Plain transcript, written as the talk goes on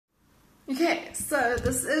Okay, so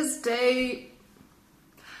this is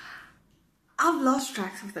I've lost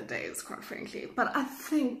track of the days, quite frankly, but I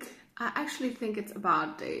actually think it's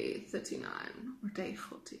about day 39 or day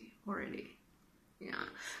 40 already. Yeah,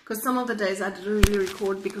 because some of the days I didn't really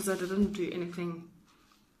record because I didn't do anything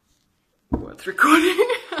worth recording.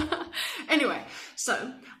 Anyway,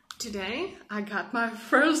 so today I got my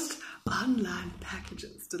first online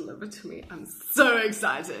packages delivered to me. I'm so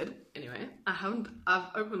excited. Anyway,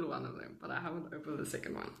 I've opened one of them, but I haven't opened the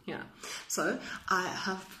second one. Yeah, so I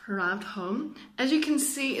have arrived home. As you can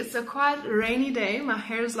see, it's a quite rainy day. My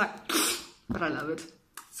hair is like, but I love it.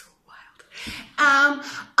 It's so wild.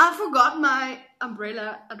 I forgot my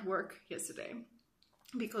umbrella at work yesterday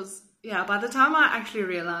because, yeah, by the time I actually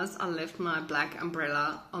realized I left my black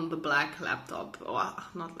umbrella on the black laptop, or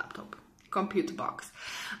not laptop, computer box,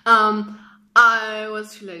 I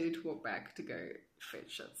was too lazy to walk back to go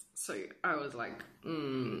fetch it. So I was like,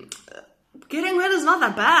 getting wet is not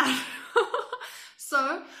that bad.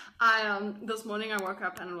 So this morning I woke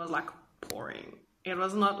up and it was like pouring. It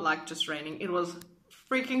was not like just raining, it was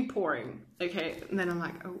freaking pouring. Okay, and then I'm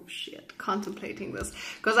like, oh shit, contemplating this,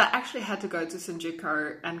 because I actually had to go to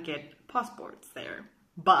Sanjiko and get passports there,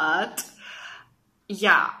 but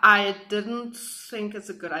yeah, I didn't think it's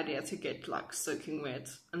a good idea to get like soaking wet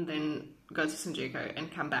and then go to Sanjiko and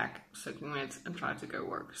come back soaking wet and try to go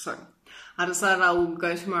work. So I decided I will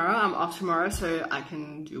go tomorrow. I'm off tomorrow, so I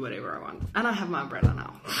can do whatever I want, and I have my umbrella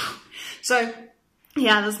now. So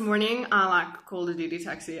yeah, this morning I like called a DD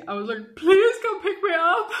taxi. I was like, please come pick me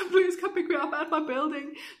up. Please come pick me up at my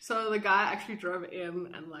building. So the guy actually drove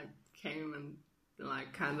in and like came and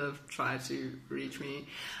like kind of tried to reach me,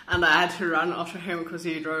 and I had to run after him because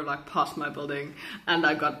he drove like past my building and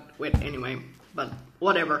I got wet anyway, but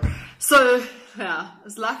whatever. So yeah,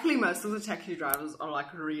 luckily most of the taxi drivers are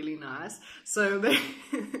like really nice, so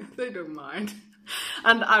they don't mind.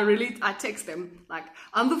 And I text them like,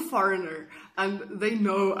 I'm the foreigner and they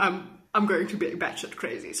know I'm going to be batshit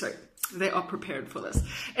crazy, so they are prepared for this.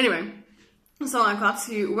 Anyway, so I got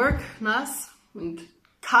to work nice and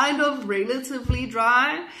kind of relatively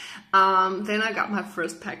dry. Then I got my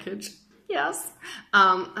first package. Yes.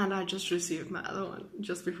 And I just received my other one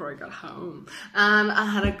just before I got home. And I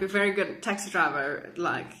had a very good taxi driver,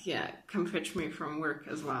 like, yeah, come fetch me from work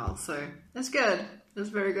as well. So that's good. That's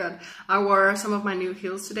very good. I wore some of my new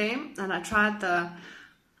heels today, and I tried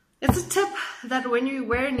it's a tip that when you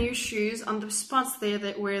wear new shoes, on the spots there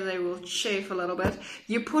where they will chafe a little bit,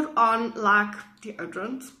 you put on like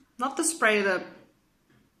deodorant, not the spray, the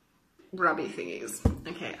rubby thingies.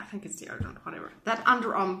 Okay, I think it's deodorant, whatever. That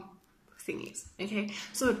underarm thingies. Okay,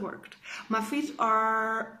 so it worked. My feet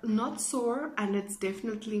are not sore, and it's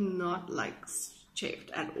definitely not like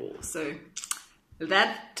chafed at all. So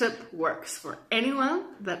that tip works for anyone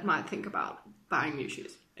that might think about buying new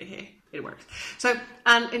shoes. Okay, it works. So,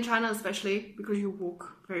 and in China especially, because you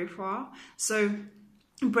walk very far, so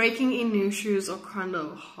breaking in new shoes are kind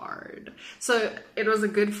of hard. So it was a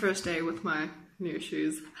good first day with my new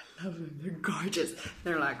shoes. I love them. They're gorgeous.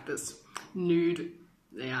 They're like this nude,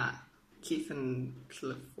 yeah, Keith and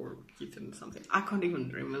Cliff or Keith and something. I can't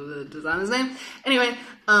even remember the designer's name. Anyway,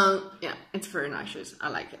 yeah, it's very nice shoes. I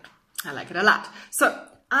like it. I like it a lot. So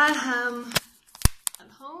I am at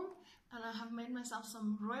home and I have made myself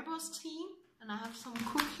some rooibos tea and I have some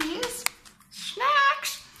cookies,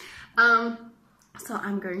 snacks. So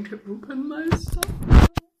I'm going to open my stuff.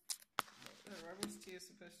 The rooibos tea is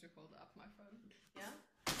supposed to hold up my phone. Yeah?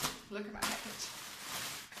 Look at my package.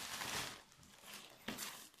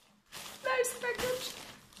 Nice package.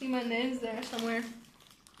 See, my name's there somewhere.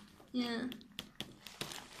 Yeah.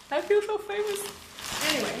 I feel so famous.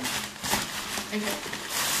 Anyway. Okay.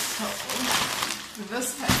 So, this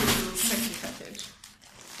package is a second package.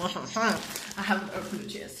 I haven't opened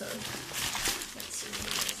it yet, so let's see what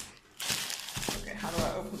it is. Okay, how do I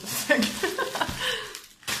open this thing?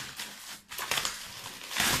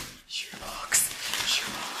 Shoebox.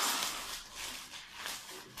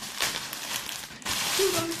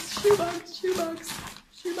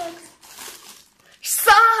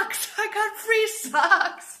 Socks! I got free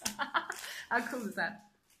socks! How cool is that?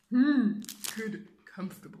 Good,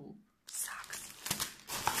 comfortable socks.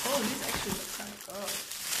 Oh, these actually look kind of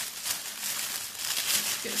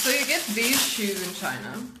good. Okay, so you get these shoes in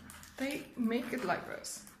China. They make it like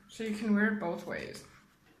this, so you can wear it both ways.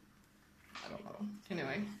 I don't know.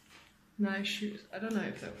 Anyway, nice shoes. I don't know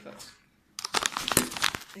if they'll fit.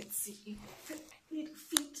 Let's see. Little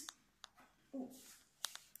feet. Oh,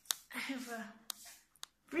 I have a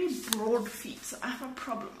very broad feet, so I have a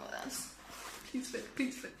problem with this. Please fit,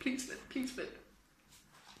 please fit, please fit, please fit.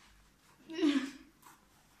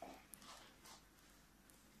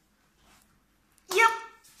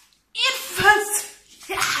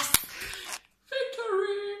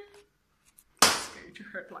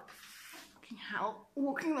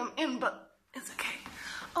 in, but it's okay.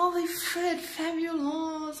 Oh, they fit.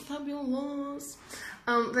 Fabulous, fabulous.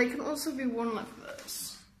 They can also be worn like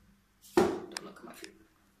this. Don't look at my feet.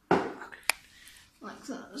 Like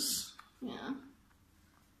this, yeah.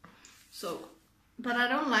 So, but I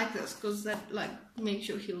don't like this because that like makes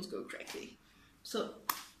your heels go cracky. So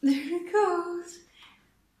there it goes.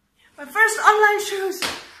 My first online shoes.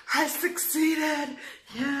 I succeeded.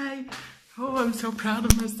 Yay. Oh, I'm so proud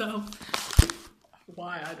of myself.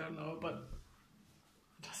 Why, I don't know, but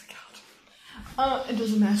it doesn't count. It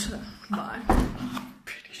doesn't matter. Bye.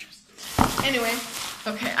 Pretty shoes. Anyway,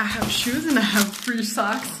 okay, I have shoes and I have 3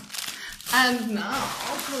 socks. And now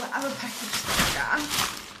for the other package that I got.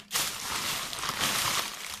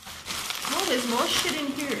 Oh, there's more shit in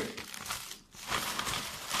here.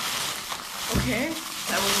 Okay,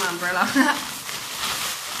 that was my umbrella.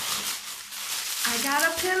 I got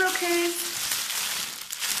a pillowcase.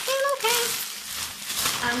 Pillowcase.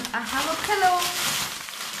 And I have a pillow.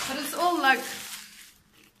 But it's all like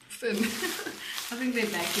thin. I think they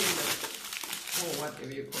vacuumed it. Or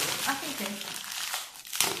whatever you call it. I think they.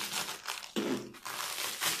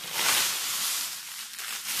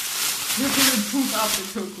 Look at it poop out,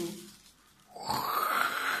 it's so cool.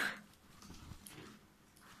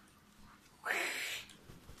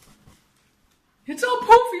 It's all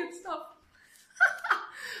poofy and stuff.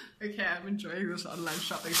 Okay, I'm enjoying this online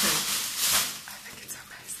shopping thing. I think it's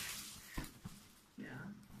amazing. Yeah.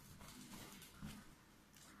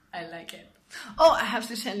 I like it. Oh, I have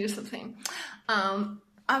to tell you something.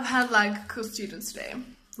 I've had like cool students today.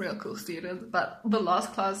 Real cool students, but the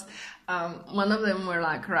last class, one of them were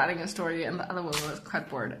like writing a story and the other one was quite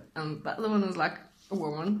bored, and the other one was like a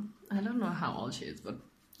woman. I don't know how old she is, but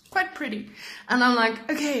quite pretty. And I'm like,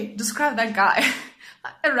 okay, describe that guy.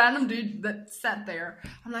 A random dude that sat there.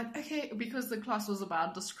 I'm like, okay, because the class was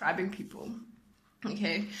about describing people.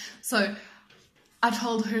 Okay, so I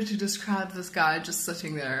told her to describe this guy just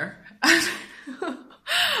sitting there.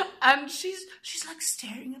 And she's like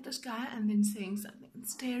staring at this guy and then saying something, and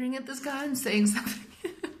staring at this guy and saying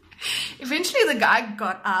something. Eventually the guy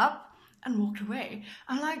got up and walked away.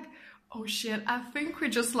 I'm like, oh shit, I think we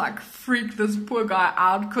just like freaked this poor guy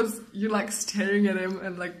out because you're like staring at him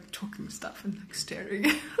and like talking stuff and like staring.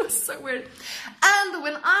 It was so weird. And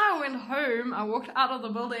when I went home, I walked out of the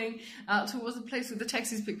building towards the place where the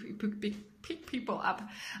taxis pick people up.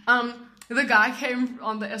 The guy came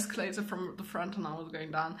on the escalator from the front and I was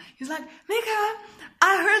going down. He's like, Mika,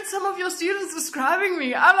 I heard some of your students describing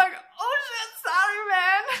me. I'm like, oh shit,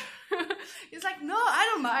 sorry, man. He's like, no, I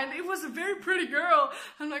don't mind. It was a very pretty girl.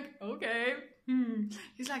 I'm like, okay.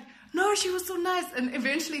 He's like, no, she was so nice. And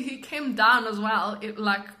eventually he came down as well. It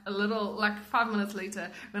like 5 minutes later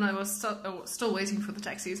when I was still waiting for the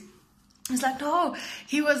taxis. He's like, no,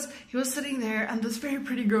 he was sitting there and this very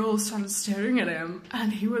pretty girl started staring at him.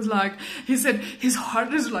 And he was like, he said his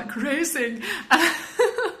heart is like racing.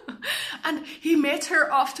 And he met her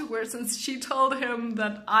afterwards and she told him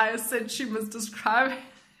that I said she must describe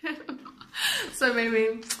him. So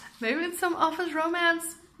maybe it's some office romance.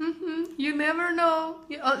 You never know.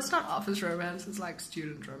 Oh, it's not office romance, it's like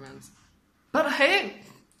student romance. But hey,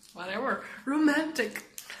 whatever, romantic.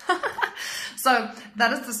 So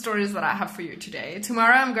that is the stories that I have for you today.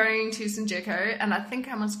 Tomorrow I'm going to Sanjeko and I think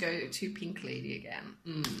I must go to Pink Lady again,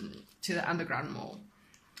 to the underground mall.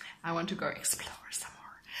 I want to go explore some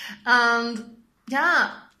more. And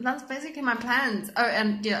yeah, that's basically my plans. Oh,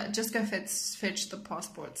 and yeah, just go fetch the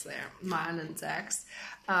passports there, mine and Zach's.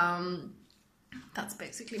 That's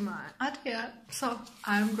basically my idea. So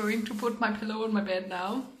I'm going to put my pillow on my bed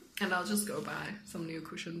now and I'll just go buy some new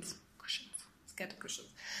cushions. Get cushions.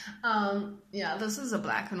 Yeah, this is a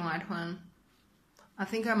black and white one. I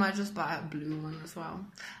think I might just buy a blue one as well.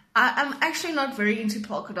 I'm actually not very into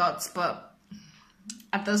polka dots, but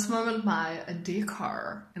at this moment my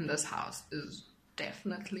decor in this house is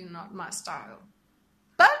definitely not my style.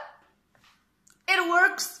 But it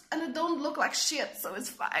works and it don't look like shit, so it's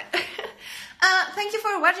fine. Thank you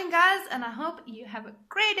for watching, guys, and I hope you have a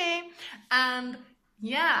great day. And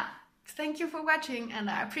yeah, thank you for watching and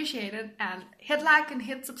I appreciate it, and hit like and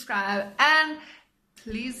hit subscribe and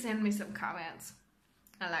please send me some comments.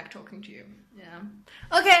 I like talking to you. Yeah.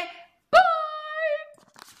 Okay,